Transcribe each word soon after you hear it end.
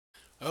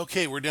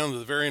Okay, we're down to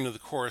the very end of the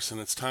course, and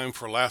it's time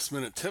for last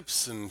minute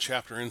tips and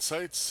chapter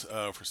insights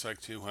for Psych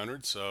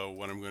 200. So,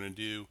 what I'm going to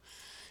do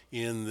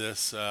in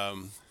this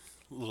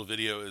little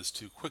video is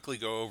to quickly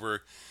go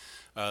over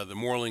the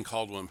Morling,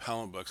 Caldwell, and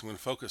Pallant books. I'm going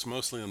to focus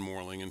mostly on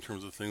Morling in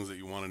terms of things that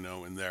you want to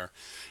know in there,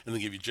 and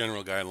then give you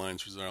general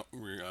guidelines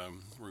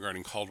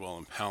regarding Caldwell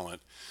and Pallant.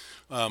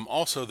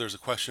 Also, there's a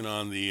question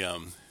on the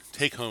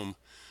take home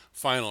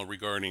final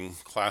regarding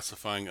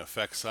classifying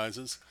effect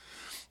sizes.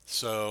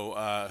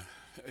 So,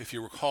 if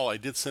you recall, I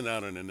did send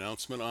out an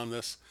announcement on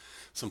this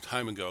some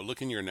time ago.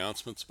 Look in your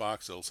announcements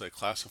box, it'll say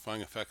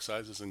classifying effect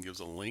sizes and gives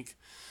a link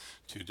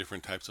to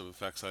different types of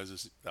effect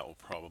sizes. That will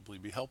probably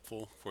be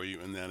helpful for you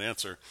in that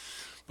answer.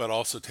 But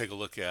also take a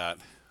look at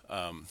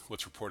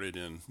what's reported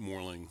in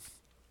Morling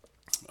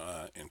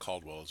and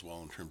Caldwell as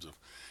well in terms of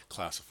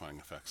classifying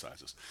effect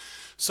sizes.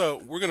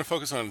 So we're going to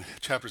focus on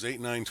chapters 8,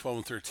 9, 12,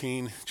 and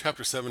 13.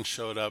 Chapter 7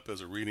 showed up as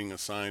a reading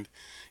assigned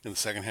in the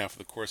second half of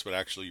the course, but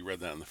actually you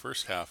read that in the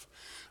first half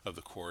of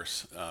the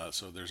course.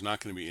 So there's not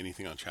going to be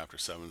anything on chapter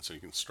 7, so you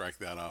can strike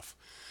that off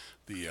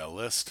the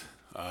list.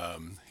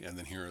 And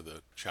then here are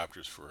the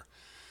chapters for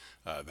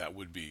that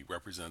would be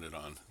represented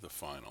on the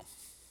final.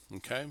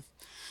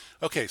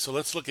 Okay, so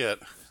let's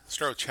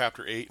start with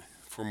chapter 8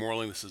 for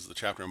Morling. This is the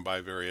chapter on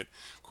bivariate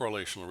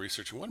correlational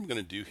research. And what I'm going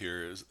to do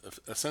here is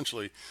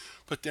essentially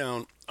put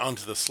down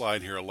onto the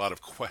slide here a lot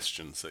of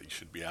questions that you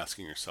should be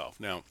asking yourself.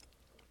 Now,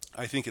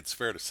 I think it's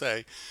fair to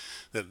say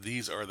that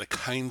these are the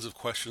kinds of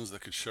questions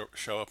that could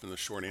show up in the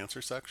short answer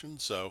section.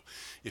 So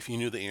if you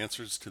knew the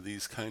answers to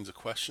these kinds of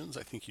questions,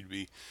 I think you'd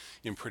be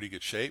in pretty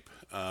good shape.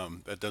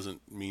 That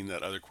doesn't mean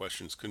that other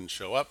questions couldn't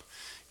show up,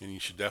 and you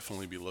should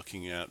definitely be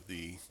looking at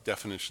the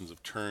definitions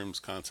of terms,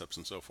 concepts,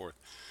 and so forth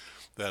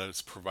that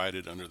is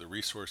provided under the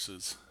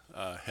resources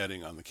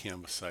heading on the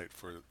Canvas site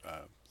for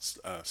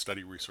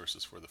study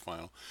resources for the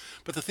final.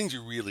 But the things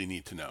you really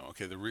need to know,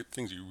 okay,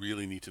 things you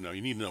really need to know,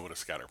 you need to know what a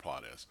scatter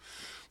plot is.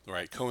 All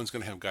right, Cohen's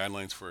going to have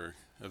guidelines for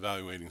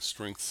evaluating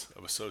strengths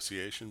of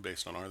association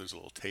based on R. There's a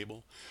little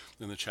table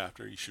in the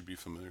chapter. You should be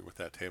familiar with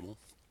that table.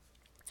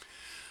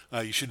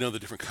 You should know the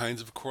different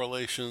kinds of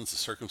correlations, the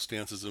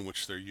circumstances in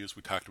which they're used.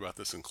 We talked about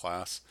this in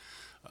class,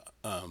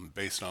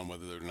 based on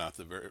whether or not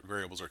the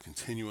variables are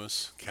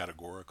continuous,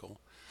 categorical.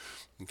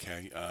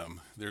 Okay,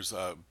 there's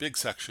a big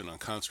section on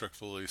construct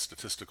validity,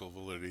 statistical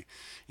validity,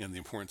 and the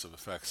importance of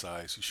effect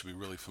size. You should be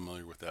really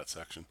familiar with that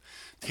section.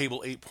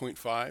 Table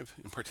 8.5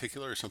 in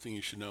particular is something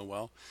you should know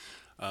well,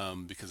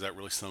 because that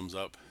really sums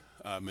up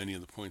many of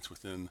the points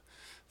within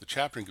the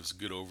chapter and gives a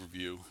good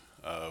overview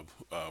of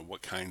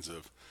what kinds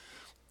of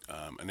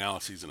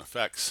analyses and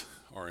effects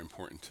are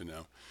important to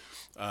know.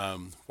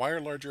 Why are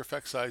larger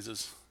effect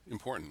sizes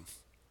important?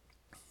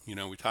 You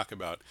know, we talk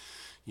about,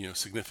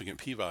 significant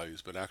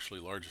p-values, but actually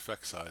large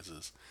effect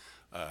sizes,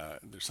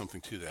 there's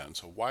something to that. And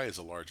so why is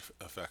a large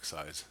effect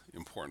size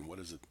important? What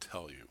does it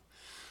tell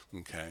you?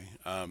 Okay.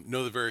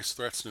 Know the various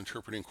threats to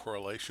interpreting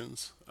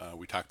correlations.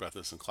 We talked about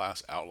this in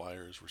class.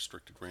 Outliers,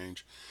 restricted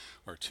range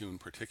are two in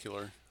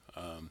particular.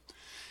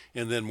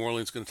 And then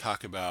Morling's going to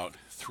talk about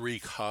 3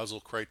 causal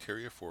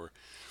criteria for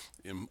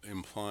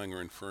implying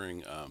or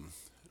inferring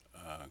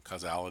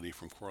causality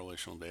from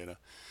correlational data.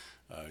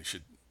 You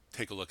should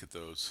take a look at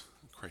those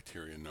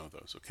criteria and know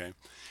those, okay?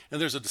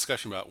 And there's a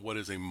discussion about what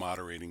is a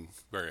moderating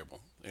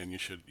variable, and you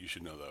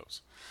should know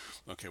those.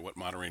 Okay, what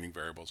moderating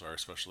variables are,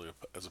 especially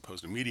as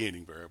opposed to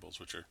mediating variables,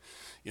 which are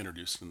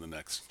introduced in the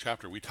next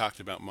chapter. We talked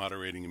about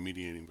moderating and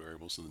mediating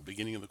variables in the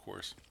beginning of the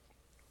course.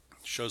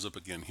 It shows up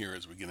again here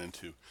as we get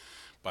into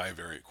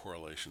bivariate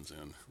correlations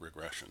and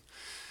regression.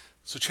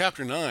 So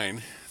chapter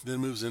 9 then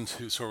moves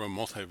into sort of a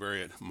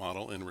multivariate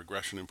model in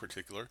regression in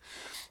particular.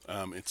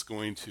 It's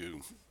going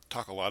to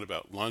talk a lot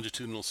about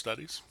longitudinal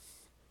studies.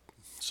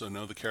 So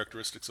know the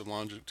characteristics of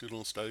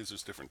longitudinal studies.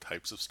 There's different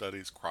types of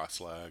studies,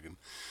 cross-lag and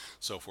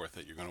so forth,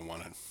 that you're going to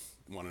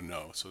want to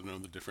know. So know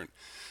the different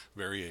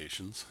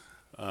variations.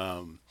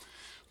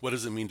 What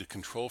does it mean to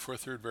control for a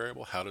third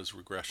variable? How does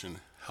regression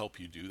help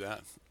you do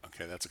that?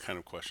 Okay, that's a kind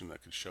of question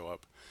that could show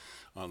up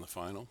on the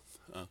final.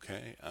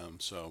 Okay,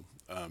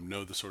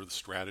 know the sort of the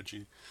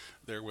strategy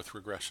there with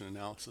regression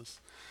analysis.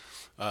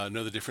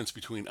 Know the difference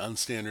between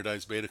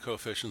unstandardized beta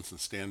coefficients and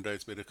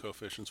standardized beta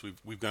coefficients.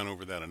 We've gone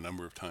over that a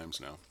number of times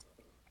now,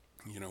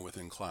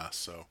 within class.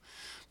 So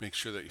make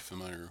sure that you're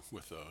familiar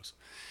with those.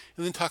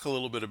 And then talk a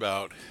little bit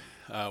about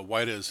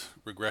why does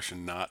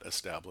regression not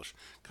establish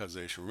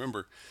causation.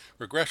 Remember,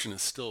 regression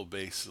is still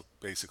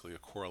basically a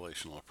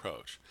correlational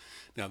approach.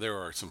 Now, there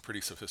are some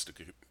pretty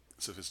sophisticated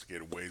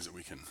ways that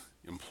we can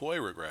employ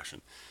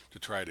regression to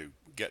try to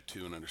get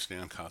to and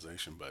understand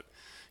causation, but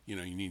you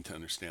need to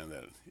understand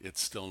that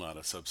it's still not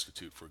a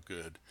substitute for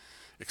good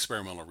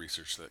experimental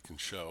research that can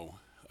show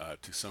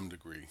to some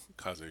degree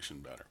causation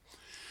better.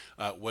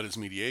 What is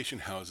mediation?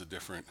 How is it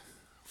different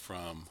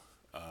from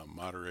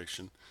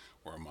moderation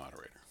or a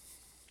moderator?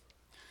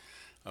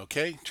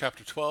 Okay,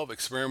 chapter 12,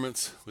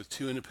 experiments with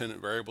 2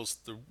 independent variables.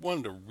 The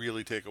one to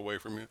really take away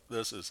from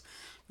this is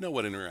know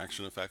what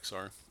interaction effects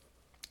are.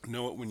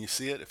 Know it when you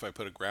see it. If I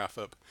put a graph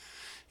up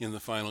In the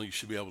final, you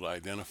should be able to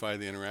identify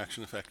the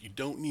interaction effect. You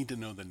don't need to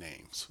know the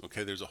names.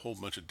 Okay, there's a whole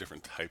bunch of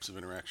different types of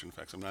interaction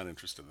effects. I'm not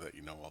interested that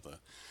you know all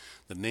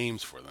the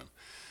names for them.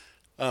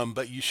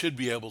 But you should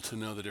be able to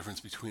know the difference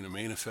between a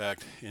main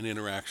effect and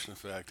interaction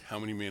effect, how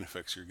many main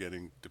effects you're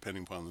getting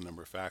depending upon the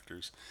number of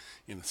factors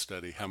in a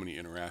study, how many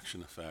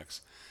interaction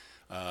effects.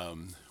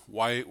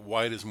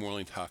 Why does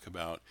Morley talk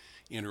about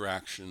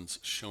interactions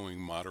showing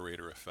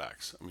moderator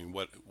effects? I mean,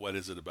 what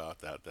is it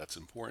about that that's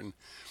important,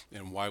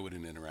 and why would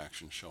an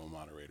interaction show a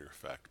moderator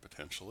effect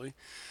potentially?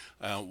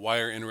 Why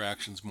are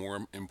interactions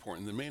more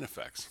important than main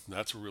effects?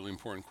 That's a really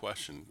important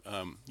question.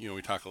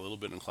 We talk a little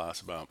bit in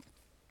class about,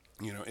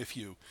 if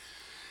you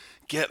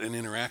get an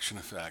interaction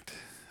effect,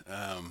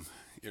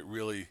 it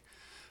really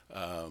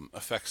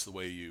affects the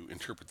way you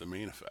interpret the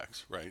main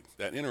effects, right?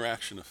 That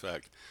interaction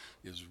effect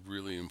is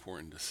really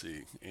important to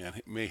see, and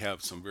it may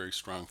have some very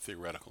strong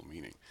theoretical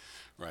meaning,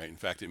 right? In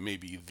fact, it may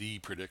be the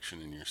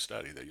prediction in your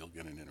study that you'll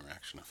get an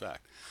interaction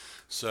effect.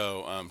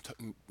 So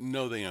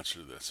know the answer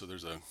to this. So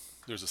there's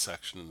a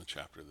section in the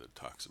chapter that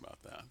talks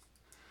about that.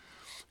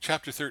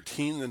 Chapter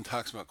 13 then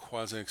talks about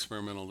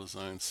quasi-experimental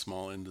designs,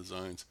 small n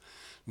designs.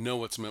 Know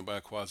what's meant by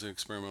a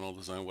quasi-experimental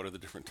design. What are the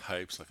different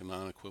types, like a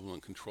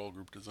non-equivalent control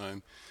group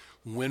design?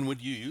 When would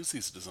you use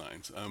these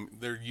designs?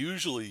 They're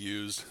usually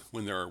used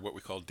when there are what we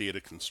call data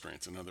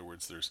constraints. In other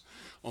words, there's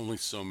only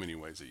so many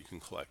ways that you can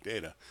collect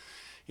data.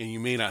 And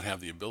you may not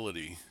have the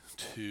ability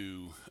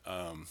to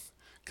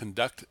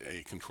conduct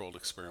a controlled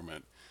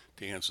experiment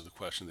to answer the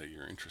question that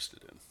you're interested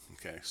in.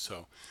 Okay,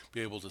 so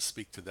be able to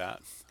speak to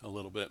that a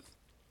little bit.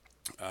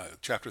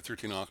 Chapter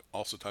 13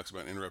 also talks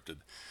about interrupted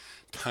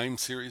time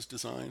series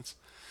designs.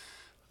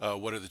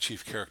 What are the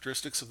chief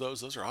characteristics of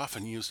those? Those are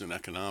often used in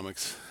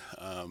economics,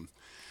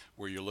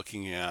 where you're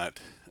looking at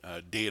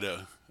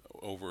data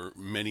over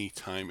many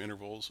time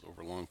intervals,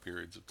 over long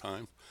periods of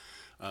time.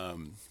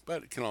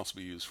 But it can also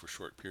be used for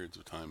short periods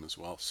of time as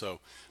well.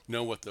 So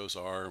know what those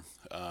are.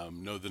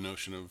 Know the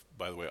notion of,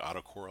 by the way,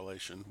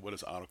 autocorrelation. What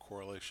does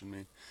autocorrelation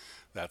mean?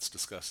 That's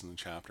discussed in the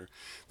chapter.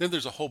 Then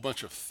there's a whole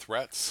bunch of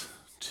threats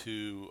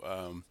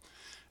to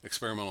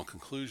experimental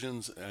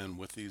conclusions, and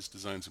with these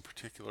designs in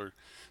particular.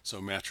 So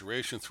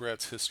maturation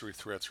threats, history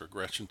threats,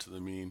 regression to the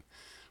mean.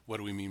 What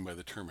do we mean by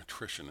the term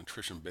attrition?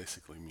 Attrition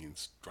basically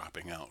means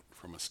dropping out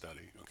from a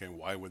study. Okay,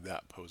 why would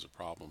that pose a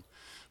problem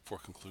for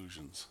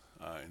conclusions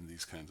in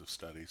these kinds of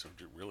studies, or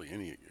really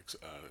any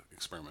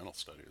experimental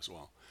study as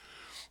well?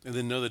 And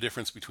then know the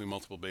difference between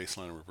multiple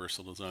baseline and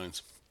reversal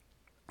designs.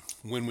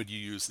 When would you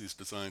use these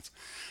designs?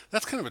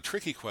 That's kind of a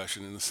tricky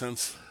question in the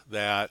sense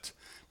that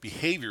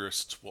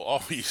behaviorists will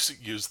always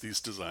use these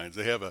designs.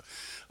 They have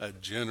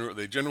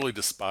they generally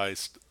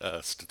despise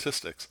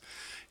statistics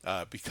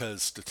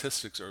because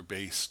statistics are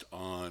based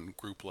on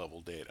group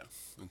level data.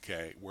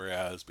 Okay,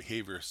 whereas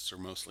behaviorists are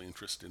mostly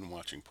interested in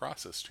watching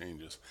process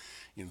changes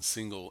in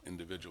single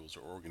individuals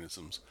or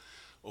organisms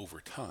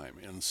over time.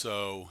 And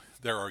so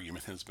their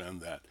argument has been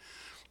that,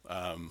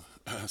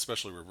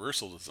 especially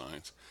reversal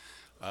designs,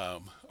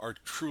 are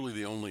truly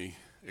the only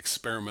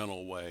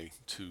experimental way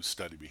to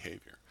study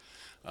behavior.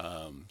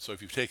 So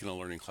if you've taken a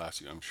learning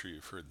class, I'm sure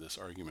you've heard this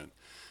argument,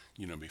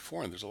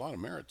 before, and there's a lot of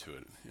merit to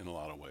it in a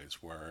lot of ways,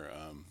 where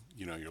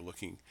you're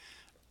looking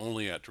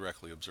only at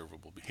directly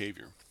observable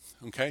behavior.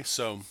 Okay,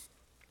 so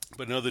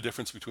but know the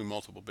difference between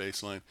multiple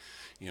baseline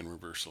and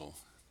reversal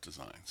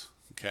designs.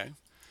 Okay.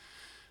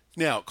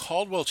 Now,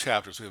 Caldwell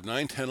chapters, we have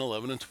 9, 10,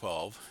 11, and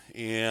 12,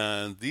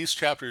 and these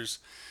chapters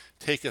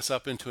take us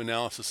up into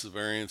analysis of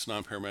variance,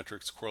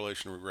 nonparametrics,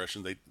 correlation,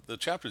 regression. The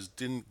chapters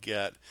didn't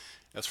get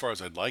as far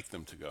as I'd like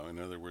them to go. In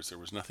other words, there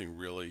was nothing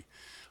really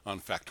on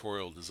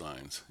factorial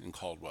designs in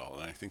Caldwell,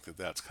 and I think that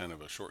that's kind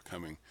of a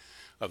shortcoming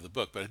of the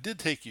book. But it did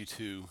take you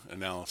to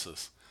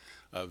analysis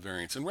of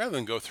variance. And rather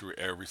than go through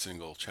every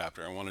single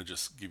chapter, I want to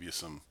just give you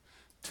some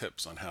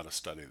tips on how to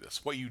study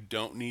this. What you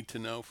don't need to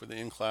know for the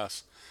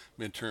in-class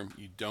midterm: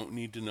 you don't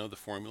need to know the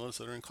formulas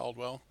that are in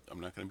Caldwell. I'm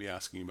not going to be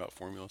asking you about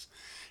formulas.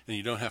 And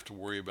you don't have to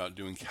worry about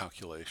doing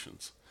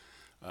calculations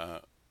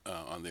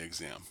on the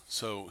exam.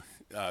 So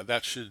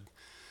that should,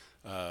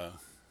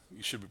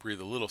 you should breathe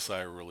a little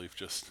sigh of relief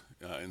just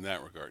in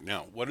that regard.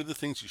 Now, what are the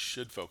things you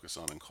should focus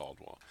on in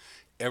Caldwell?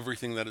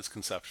 Everything that is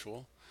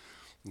conceptual.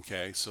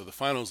 Okay, so the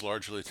final is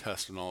largely a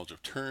test of knowledge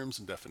of terms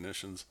and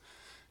definitions,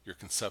 your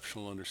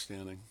conceptual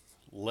understanding.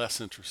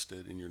 Less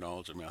interested in your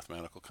knowledge of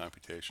mathematical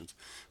computations.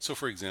 So,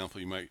 for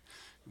example,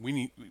 we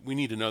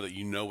need to know that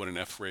you know what an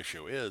F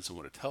ratio is and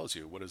what it tells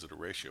you. What is it a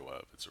ratio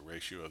of? It's a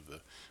ratio of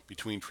the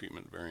between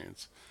treatment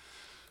variance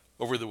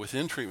over the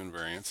within treatment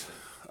variance,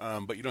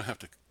 but you don't have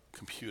to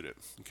compute it.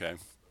 Okay,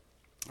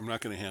 I'm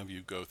not going to have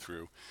you go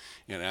through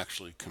and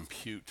actually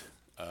compute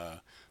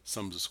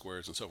sums of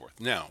squares and so forth.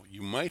 Now,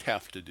 you might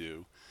have to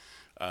do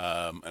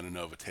an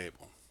ANOVA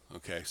table.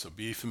 Okay, so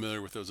be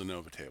familiar with those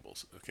ANOVA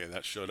tables. Okay,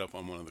 that showed up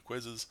on one of the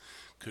quizzes,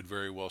 could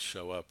very well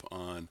show up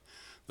on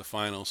the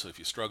final. So if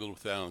you struggled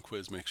with that on the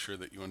quiz, make sure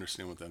that you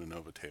understand what that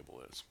ANOVA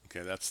table is.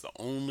 Okay, that's the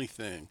only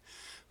thing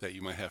that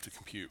you might have to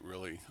compute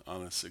really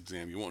on this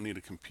exam. You won't need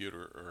a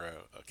computer or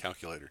a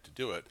calculator to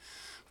do it,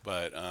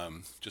 but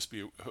just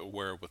be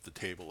aware of what the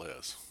table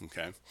is.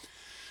 Okay.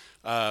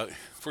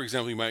 For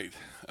example, you might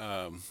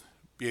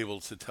be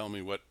able to tell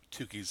me what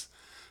Tukey's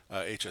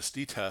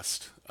HSD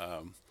test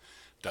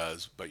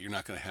does, but you're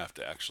not going to have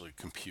to actually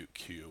compute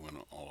Q and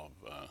all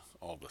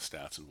of the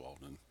stats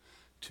involved in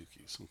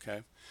Tukey's.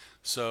 Okay,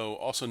 so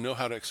also know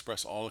how to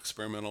express all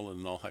experimental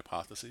and null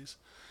hypotheses.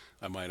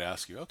 I might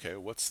ask you, okay,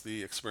 what's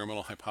the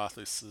experimental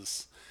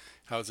hypothesis?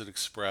 How is it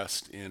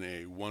expressed in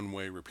a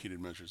one-way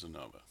repeated measures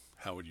ANOVA?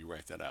 How would you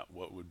write that out?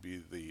 What would be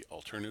the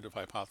alternative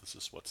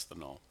hypothesis? What's the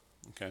null?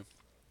 Okay.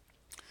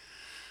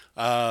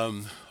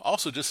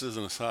 Also, just as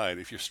an aside,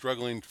 if you're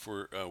struggling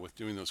with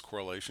doing those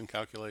correlation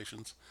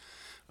calculations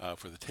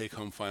for the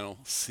take-home final,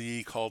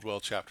 see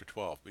Caldwell Chapter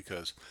 12,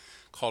 because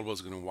Caldwell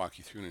is going to walk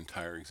you through an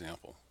entire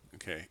example.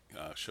 Okay,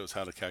 shows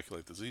how to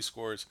calculate the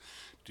z-scores,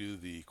 do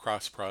the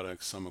cross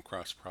products, sum of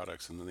cross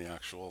products, and then the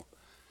actual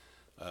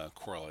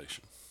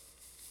correlation.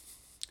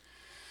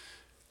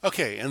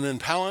 Okay, and then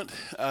Pallant,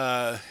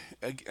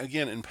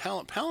 again, in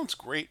Pallant's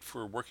great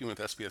for working with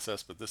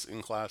SPSS, but this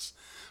in-class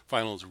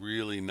final is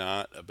really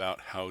not about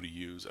how to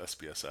use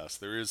SPSS.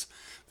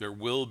 There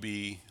will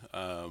be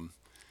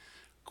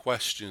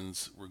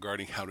questions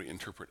regarding how to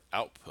interpret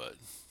output,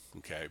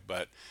 okay,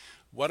 but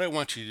what I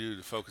want you to do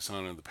to focus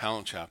on in the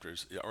Pallant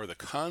chapters are the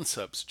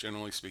concepts,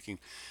 generally speaking,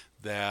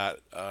 that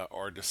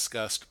are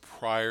discussed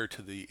prior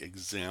to the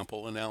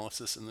example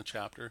analysis in the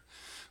chapter.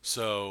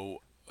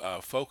 So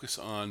focus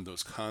on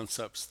those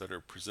concepts that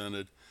are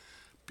presented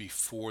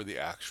before the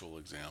actual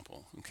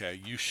example. Okay,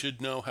 you should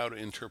know how to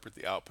interpret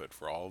the output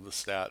for all of the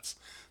stats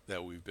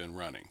that we've been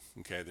running.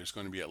 Okay, there's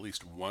going to be at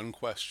least one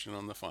question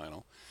on the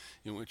final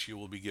in which you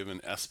will be given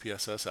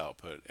SPSS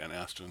output and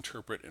asked to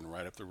interpret and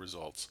write up the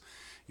results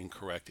in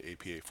correct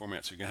APA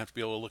format. So you're going to have to be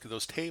able to look at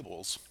those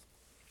tables,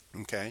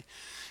 okay,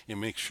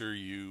 and make sure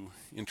you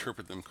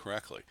interpret them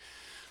correctly.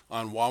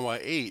 On Wawa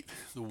 8,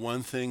 the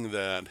one thing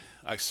that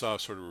I saw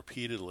sort of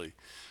repeatedly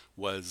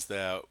was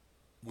that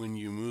when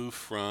you move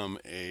from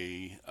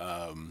a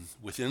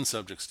within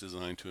subjects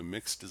design to a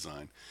mixed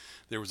design,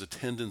 there was a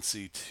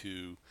tendency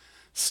to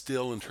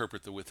still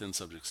interpret the within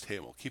subjects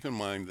table. Keep in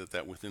mind that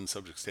that within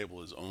subjects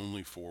table is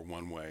only for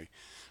one-way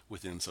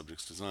within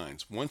subjects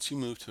designs. Once you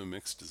move to a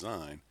mixed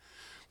design,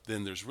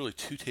 then there's really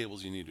two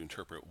tables you need to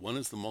interpret. One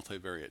is the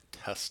multivariate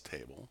test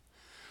table,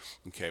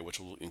 okay, which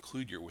will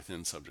include your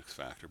within subjects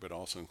factor, but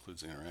also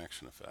includes the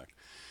interaction effect.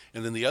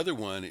 And then the other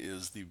one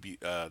is the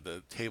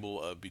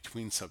table of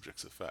between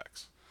subjects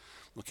effects.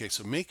 Okay,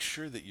 so make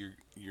sure that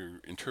you're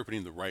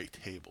interpreting the right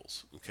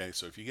tables. Okay,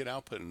 so if you get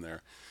output in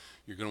there,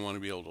 you're going to want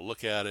to be able to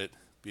look at it,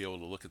 be able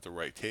to look at the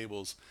right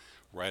tables,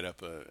 write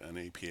up an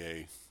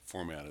APA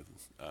formatted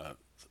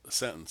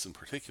sentence in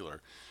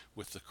particular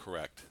with the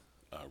correct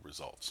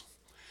results.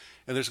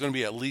 And there's going to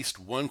be at least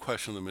one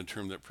question in the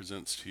midterm that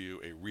presents to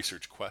you a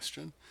research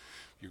question.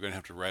 You're going to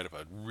have to write up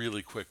a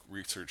really quick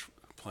research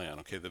plan.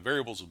 Okay, the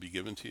variables will be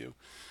given to you,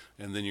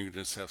 and then you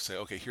just have to say,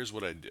 okay, here's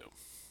what I do.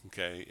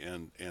 Okay,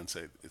 and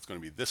say it's going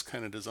to be this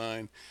kind of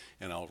design,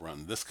 and I'll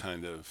run this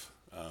kind of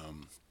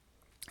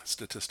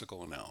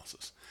statistical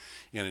analysis,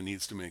 and it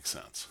needs to make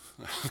sense.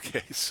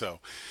 Okay, so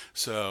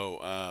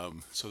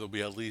there'll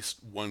be at least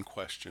one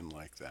question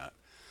like that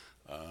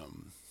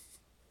on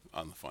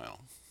the final.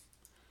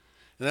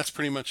 And that's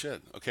pretty much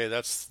it. Okay,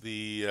 that's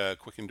the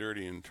quick and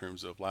dirty in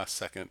terms of last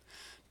second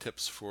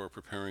tips for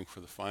preparing for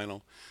the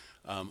final.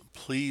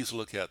 Please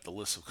look at the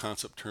list of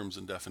concept terms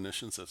and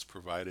definitions that's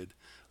provided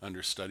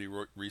under study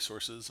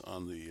resources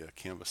on the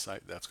Canvas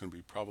site. That's going to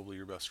be probably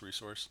your best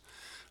resource.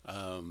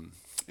 And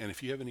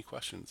if you have any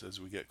questions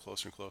as we get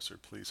closer and closer,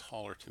 please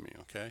holler to me,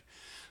 okay?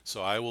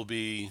 So I will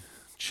be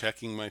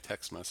checking my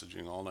text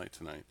messaging all night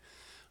tonight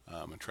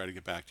and try to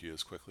get back to you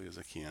as quickly as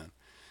I can.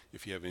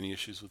 If you have any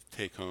issues with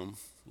take home,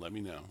 let me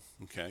know,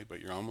 okay?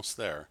 But you're almost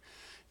there,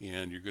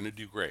 and you're going to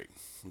do great,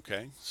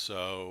 okay?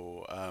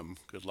 So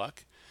good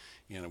luck,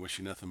 and I wish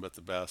you nothing but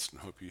the best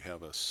and hope you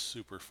have a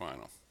super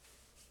final.